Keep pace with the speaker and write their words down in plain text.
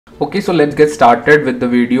Okay, so let's get started with the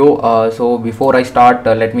video. So before I start,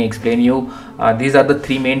 let me explain you. These are the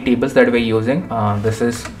three main tables that we're using.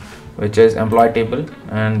 Which is employee table,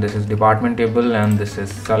 and this is department table, and this is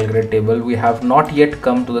salary grade table. We have not yet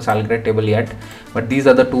come to the salary grade table yet, but these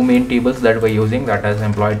are the two main tables that we're using, that is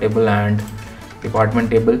employee table and department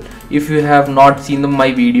table. If you have not seen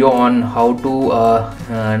my video on how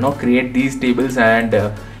to create these tables and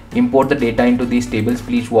import the data into these tables,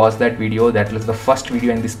 please watch that video. That is the first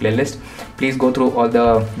video in this playlist. Please go through all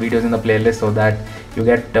the videos in the playlist so that you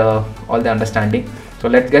get all the understanding. So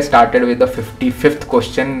let's get started with the 55th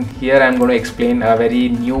question. Here I'm going to explain a very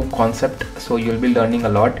new concept, so you'll be learning a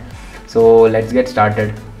lot. So let's get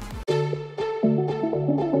started.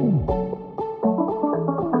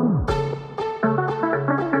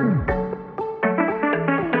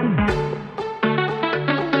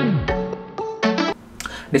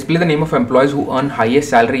 Display the name of employees who earn highest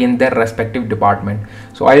salary in their respective department.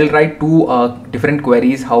 So I'll write two different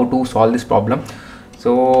queries how to solve this problem.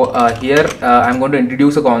 So here I'm going to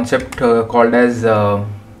introduce a concept called as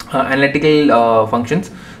analytical functions.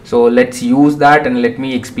 So let's use that and let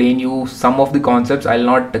me explain you some of the concepts. I'll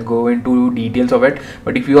not go into details of it,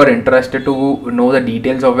 but if you are interested to know the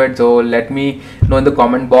details of it, so let me know in the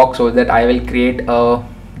comment box so that I will create a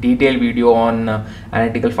detailed video on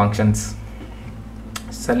analytical functions.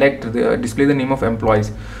 Select the display the name of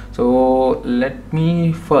employees. So let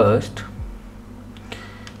me first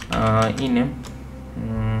ename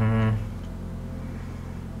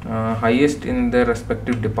highest in their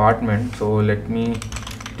respective department. So let me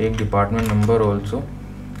take department number also,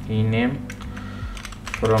 ename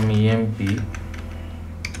from EMP.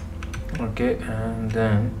 Okay, and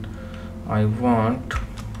then I want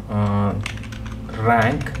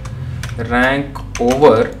rank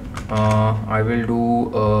over I will do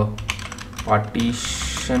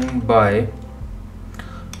partition by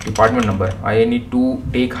department number. I need to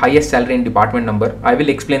take highest salary in department number. I will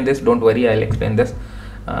explain this, don't worry, I'll explain this.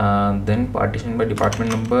 Then partition by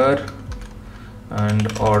department number and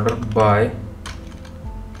order by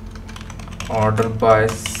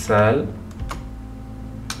cell.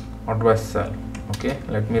 Okay,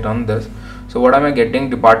 let me run this. So what am I getting?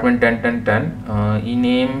 Department 10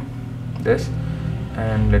 ename this,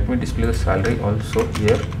 and let me display the salary also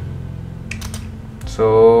here.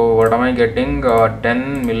 So what am I getting?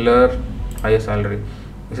 10 Miller highest salary.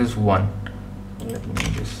 This is 1. Let me do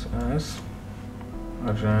this as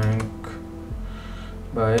rank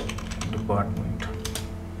by department.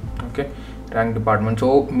 Okay, rank department.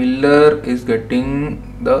 So Miller is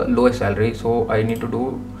getting the lowest salary, so I need to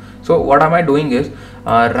do. So what am I doing is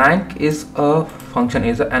rank is a function,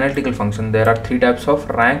 is an analytical function. There are three types of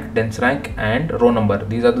rank, dense rank and row number.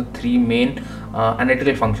 These are the three main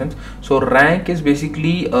analytical functions. So rank is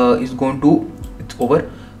basically is going to, it's over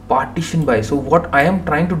partition by. So what I am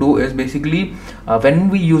trying to do is basically when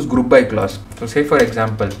we use group by clause. So say for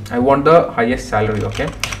example I want the highest salary. Okay,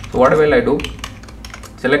 so what will I do?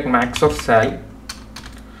 Select max of sal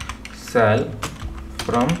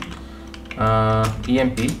from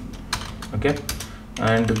EMP. Okay,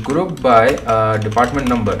 and group by department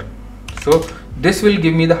number. So this will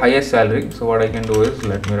give me the highest salary. So what I can do is,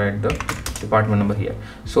 let me write the department number here.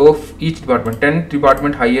 So each department, 10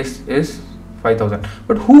 department highest is 5,000,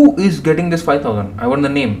 but who is getting this 5,000? I want the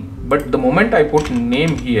name, but the moment I put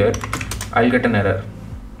name here I'll get an error,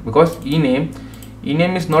 because ename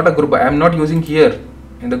is not a group by. I am not using here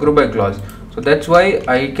in the group by clause. So that's why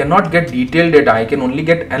I cannot get detailed data. I can only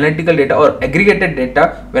get analytical data or aggregated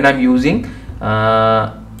data when I'm using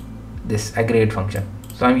this aggregate function.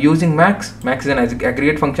 So I'm using max is an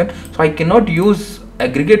aggregate function, so I cannot use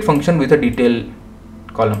aggregate function with a detail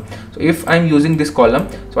column. So if I'm using this column,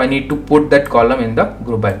 so I need to put that column in the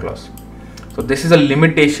group by clause. So this is a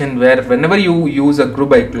limitation where whenever you use a group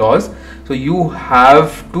by clause, so you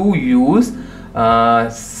have to use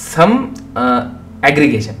some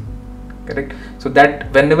aggregation. Correct. So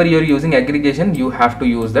that whenever you're using aggregation, you have to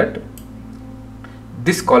use that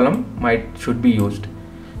this column should be used.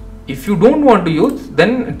 If you don't want to use,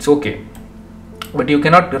 then it's okay, but you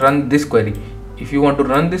cannot run this query. If you want to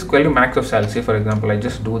run this query, max of salary, say for example I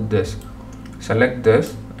just do this, select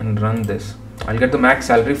this and run this, I'll get the max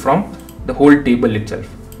salary from the whole table itself.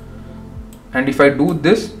 And if I do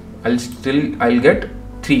this, I'll get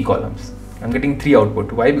 3 columns. I'm getting 3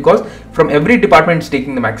 output. Why? Because from every department it's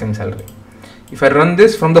taking the maximum salary. If I run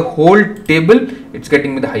this from the whole table, it's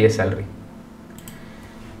getting me the highest salary.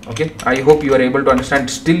 Okay, I hope you are able to understand.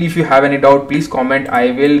 Still, if you have any doubt, please comment. I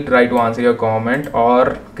will try to answer your comment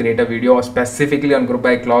or create a video specifically on group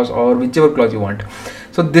by clause or whichever clause you want.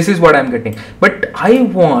 So this is what I'm getting, but I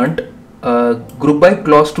want group by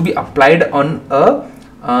clause to be applied on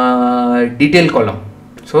a detail column.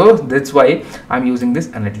 So that's why I'm using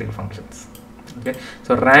this analytical functions. Okay,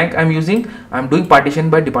 so rank I'm doing partition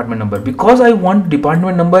by department number because I want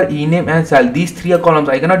department number, e-name and sal. These three are columns.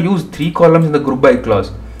 I cannot use three columns in the group by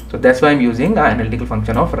clause. So that's why I'm using an analytical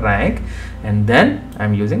function of rank, and then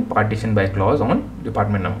I'm using partition by clause on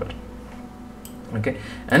department number. Okay,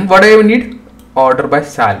 and what I need, order by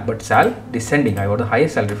sal, but sal descending. I want the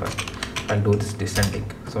highest salary first. I'll do this descending.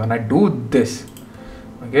 So when I do this,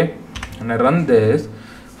 okay, and I run this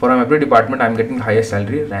for every department, I'm getting the highest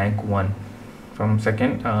salary, rank 1. From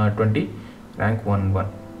second 20, rank 1.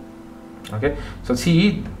 Okay, so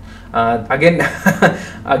see, again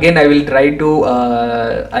again I will try to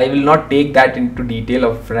I will not take that into detail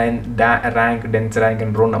of rank, dense rank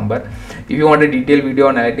and row number. If you want a detailed video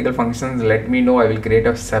on analytical functions, let me know. I will create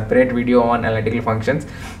a separate video on analytical functions,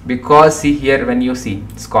 because see here, when you see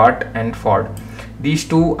Scott and Ford, these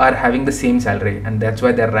two are having the same salary, and that's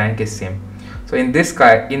why their rank is same. So in this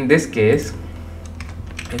case,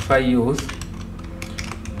 if I use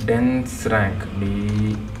dense rank,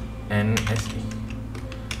 DNSE,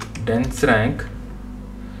 dense rank,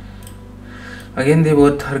 again they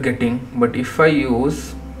both are getting, but if I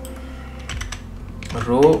use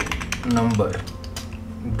row number,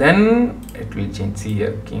 then it will change. See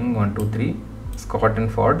here, King 1 2 3, Scott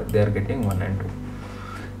and Ford, they are getting 1 and 2.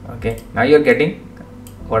 Okay, now you are getting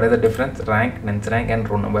what is the difference, rank, dense rank and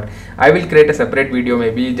row number. I will create a separate video.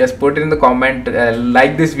 Maybe just put it in the comment,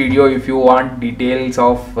 like this video if you want details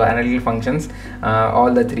of analytical functions,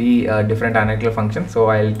 all the three different analytical functions. So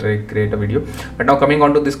I'll create a video. But now coming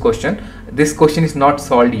on to this question is not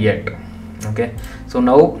solved yet. Okay, so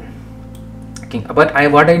now King, but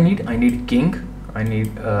what I need King, I need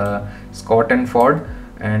Scott and Ford,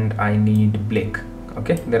 and I need Blake.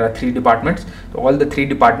 Okay, there are three departments, so all the three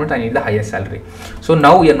departments I need the highest salary. So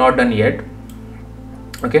now we are not done yet.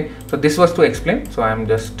 Okay, so this was to explain, so I am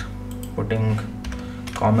just putting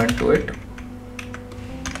comment to it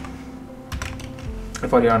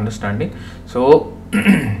for your understanding. So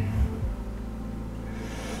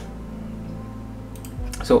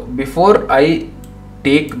so before I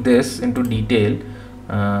take this into detail,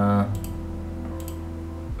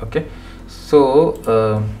 okay,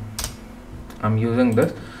 so I'm using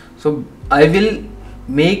this, so I will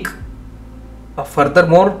make a further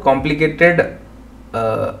more complicated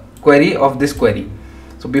query of this query.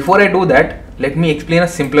 So before I do that, let me explain a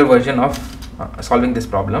simpler version of solving this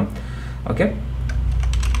problem. Okay,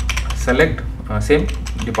 select same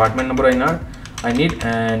department number I need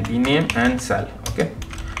and e-name and sal. Okay,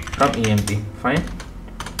 from EMP, fine,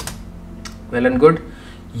 well and good.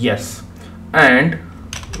 Yes, and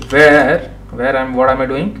what am I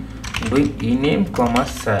doing? I'm doing e-name comma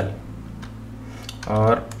sal,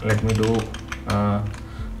 or let me do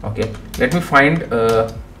okay, let me find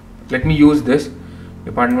let me use this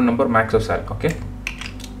department number max of sal. Okay,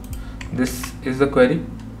 this is the query.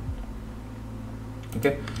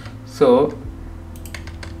 Okay, so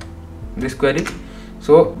this query,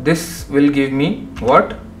 so this will give me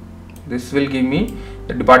what? This will give me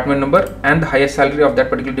the department number and the highest salary of that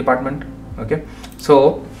particular department. Okay,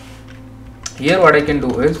 so here what I can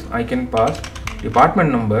do is I can pass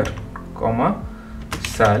department number comma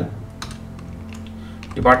sal,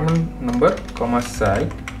 department number comma sal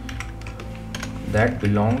that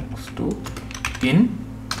belongs to in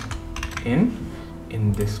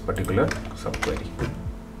this particular subquery.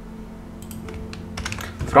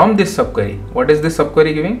 From this subquery, what is this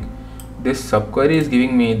subquery giving? This subquery is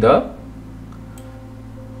giving me the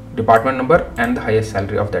department number and the highest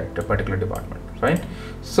salary of that particular department. Fine.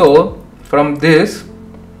 So from this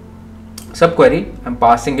subquery, I'm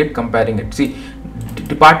passing it, comparing it. See,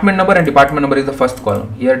 department number and department number is the first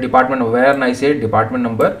column. Here department number, when I say department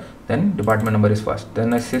number, then department number is first.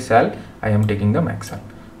 Then I say sal, I am taking the max sal.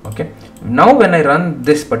 Okay. Now when I run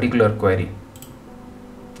this particular query,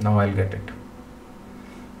 now I'll get it.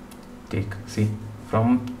 Take, see,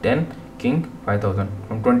 from 10 King 5,000,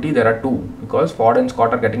 from 20 there are 2, because Ford and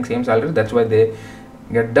Scott are getting same salary, that's why they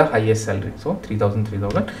get the highest salary. So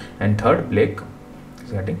 3,000, and third Blake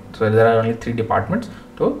is getting, so there are only 3 departments,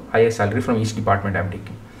 so highest salary from each department I am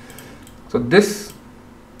taking. So this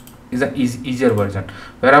is an easier version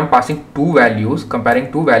where I am passing 2 values,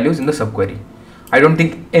 comparing 2 values in the subquery. I don't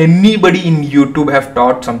think anybody in YouTube have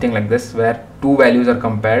taught something like this where 2 values are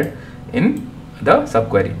compared in the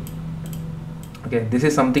subquery. Okay, this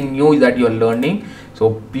is something new that you are learning,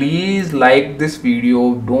 so please like this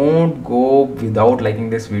video, don't go without liking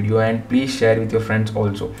this video, and please share with your friends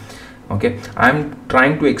also. Okay, I'm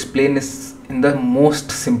trying to explain this in the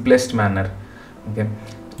most simplest manner. Okay,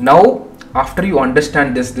 now after you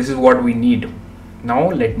understand this is what we need. Now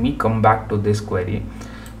let me come back to this query.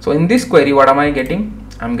 So in this query, what am I getting?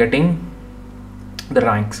 I'm getting the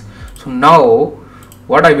ranks. So now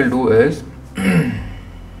what I will do is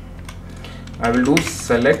I will do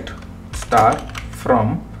select star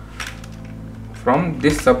from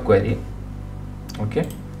this subquery. Okay,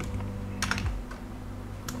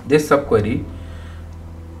 this subquery,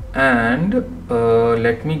 and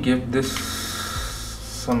let me give this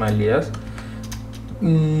some alias.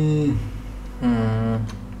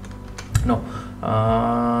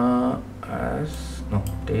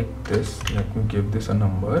 Take this, let me give this a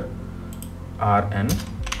number rn,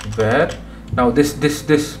 where now this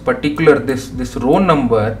particular this row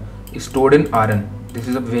number is stored in rn. This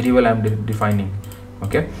is a variable I'm defining.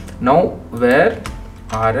 Okay, now where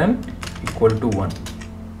rn equal to 1.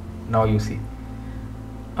 Now you see,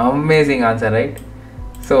 amazing answer, right?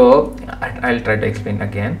 So I'll try to explain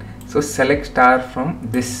again. So select star from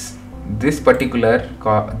this particular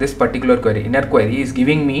query, inner query is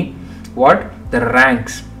giving me what? The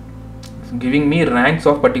ranks. It's giving me ranks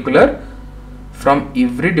of particular, from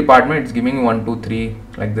every department. It's giving me 1 2 3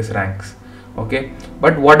 like this ranks. Okay,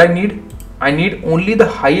 but what I need only the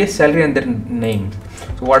highest salary and their name.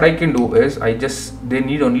 So what I can do is they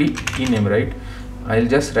need only ename, right? I'll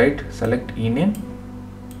just write select ename,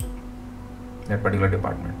 that particular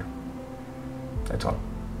department. That's all.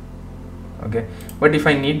 Okay, but if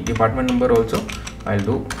I need department number also, I'll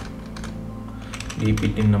do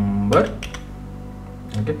DPT number.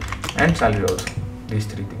 Okay, and salary also, these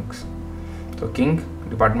 3 things. So King,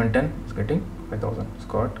 department 10 is getting 5000.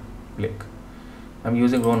 Scott, Blake. I'm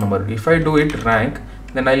using row number. If I do it rank,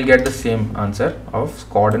 then I'll get the same answer of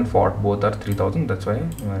Scott and Ford, both are 3000. That's why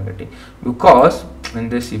I'm getting, because in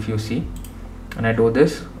this, if you see, and I do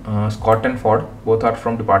this, Scott and Ford both are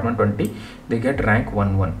from department 20, they get rank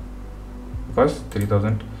 1 because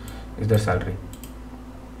 3000 is their salary.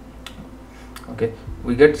 Okay,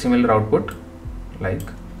 we get similar output like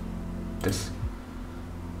this.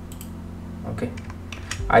 Okay,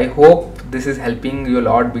 I hope this is helping you a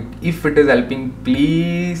lot. If it is helping,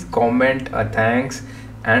 please comment a thanks,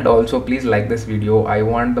 and also please like this video. I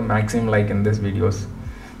want the maximum like in this videos.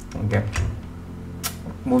 Okay,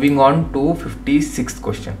 moving on to 56th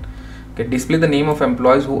question. Okay, display the name of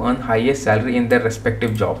employees who earn highest salary in their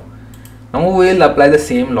respective job. Now we will apply the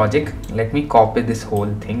same logic. Let me copy this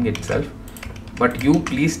whole thing itself, but you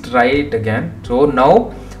please try it again. So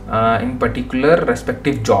now in particular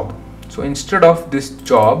respective job, so instead of this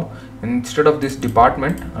job, instead of this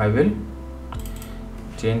department, I will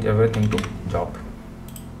change everything to job.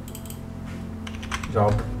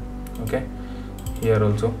 Okay, here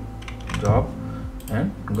also job,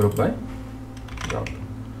 and group by job.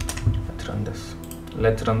 Let's run this.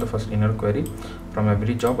 Let's run the first inner query. From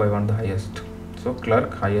every job I want the highest. So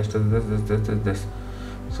clerk, highest is this.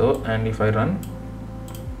 So, and if I run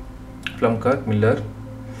from clerk, Miller,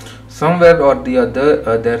 somewhere or the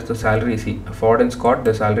other there's the salary. See, Ford and Scott,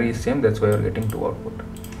 the salary is same, that's why we're getting 2 output.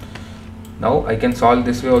 Now I can solve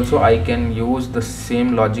this way also. I can use the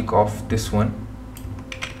same logic of this one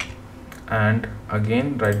and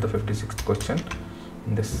again write the 56th question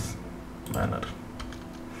in this manner.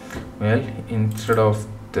 Well, instead of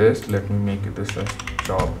this, let me make this a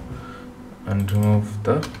job and remove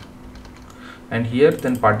the, and here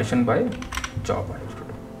then partition by job I have to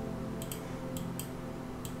do.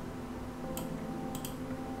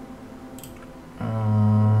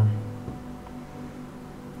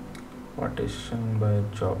 Partition by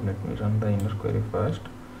job. Let me run the inner query first.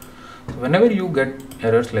 So whenever you get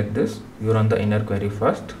errors like this, you run the inner query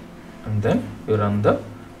first and then you run the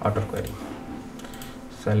outer query.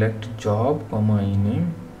 Select job comma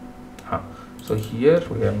ename. So here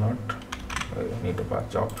we are not, we need to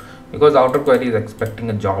pass job because outer query is expecting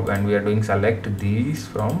a job and we are doing select these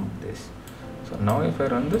from this. So now if I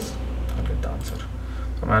run this, I'll get the answer.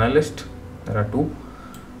 From analyst there are 2.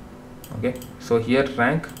 Okay, so here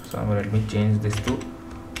rank, so let me change this to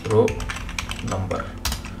row number.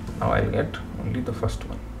 Now I'll get only the first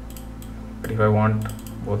one, but if I want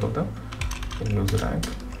both of them, I can use rank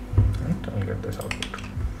and I'll get this output.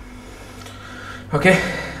 Okay,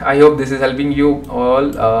 I hope this is helping you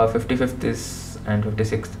all. 55th is and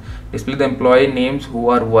 56th. Display the employee names who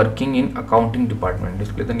are working in accounting department.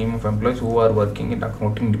 Display the name of employees who are working in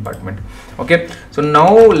accounting department. Okay, so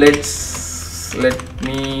now let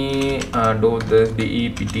me do this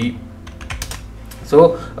DEPT.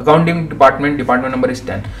 So accounting department number is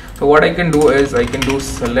 10. So what I can do is I can do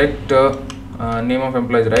select name of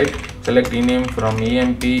employees, right? Select ename from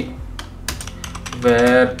EMP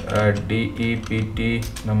where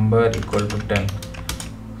DEPT number equal to 10.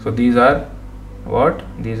 So these are what?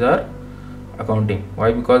 These are accounting.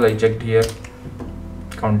 Why? Because I checked here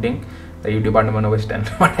accounting, the YouTube department was 10.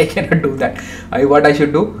 But I cannot do that. What I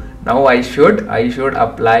should do now, I should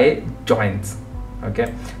apply joins.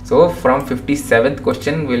 Okay, so from 57th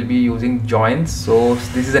question we'll be using joins. So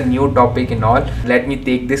this is a new topic in all. Let me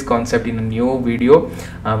take this concept in a new video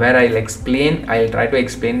where I'll try to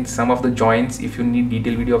explain some of the joins. If you need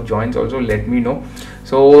detailed video of joins also, let me know.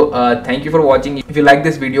 So thank you for watching. If you like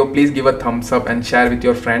this video, please give a thumbs up and share with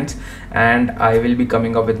your friends, and I will be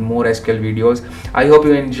coming up with more SQL videos. I hope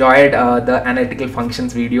you enjoyed the analytical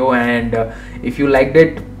functions video, and if you liked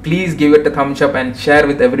it, please give it a thumbs up and share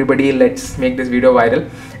with everybody. Let's make this video viral,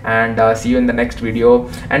 and see you in the next video.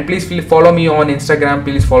 And please follow me on Instagram,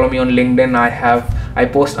 please follow me on LinkedIn. I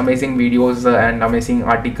post amazing videos and amazing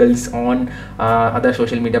articles on other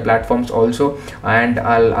social media platforms also, and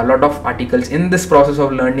a lot of articles. In this process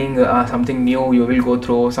of learning something new, you will go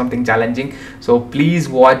through something challenging, so please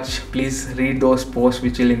watch, please read those posts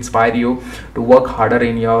which will inspire you to work harder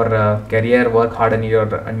in your career, work hard in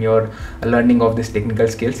your learning of these technical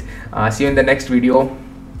skills. See you in the next video.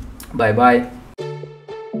 Bye bye.